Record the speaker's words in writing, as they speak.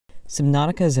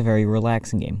Subnautica is a very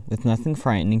relaxing game, with nothing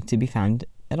frightening to be found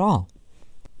at all.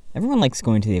 Everyone likes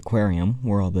going to the aquarium,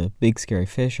 where all the big scary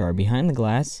fish are behind the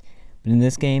glass, but in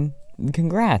this game,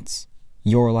 congrats!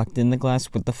 You're locked in the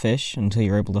glass with the fish until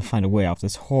you're able to find a way off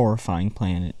this horrifying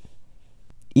planet.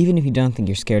 Even if you don't think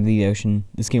you're scared of the ocean,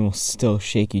 this game will still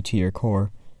shake you to your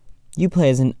core. You play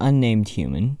as an unnamed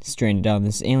human, stranded on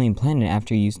this alien planet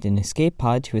after you used an escape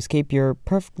pod to escape your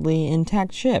perfectly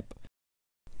intact ship.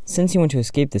 Since you want to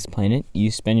escape this planet,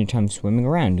 you spend your time swimming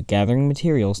around, gathering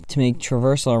materials to make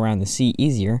traversal around the sea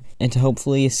easier, and to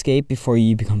hopefully escape before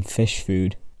you become fish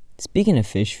food. Speaking of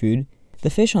fish food, the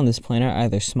fish on this planet are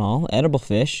either small, edible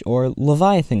fish, or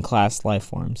Leviathan-class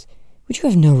lifeforms, which you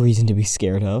have no reason to be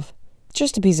scared of.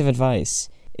 Just a piece of advice.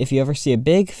 If you ever see a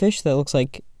big fish that looks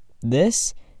like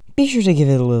this, be sure to give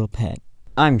it a little pet.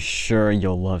 I'm sure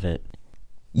you'll love it.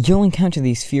 You'll encounter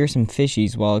these fearsome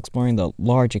fishies while exploring the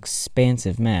large,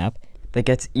 expansive map that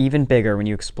gets even bigger when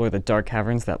you explore the dark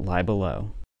caverns that lie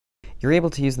below. You're able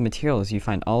to use the materials you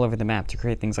find all over the map to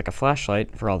create things like a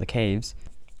flashlight for all the caves,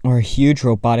 or a huge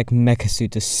robotic mecha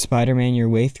suit to Spider-Man your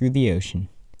way through the ocean.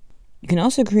 You can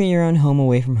also create your own home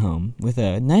away from home, with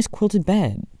a nice quilted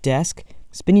bed, desk,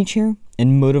 spinny chair,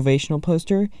 and motivational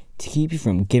poster to keep you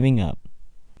from giving up.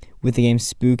 With the game's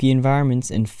spooky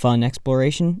environments and fun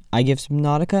exploration, I give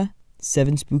Subnautica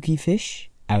 7 spooky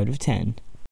fish out of 10.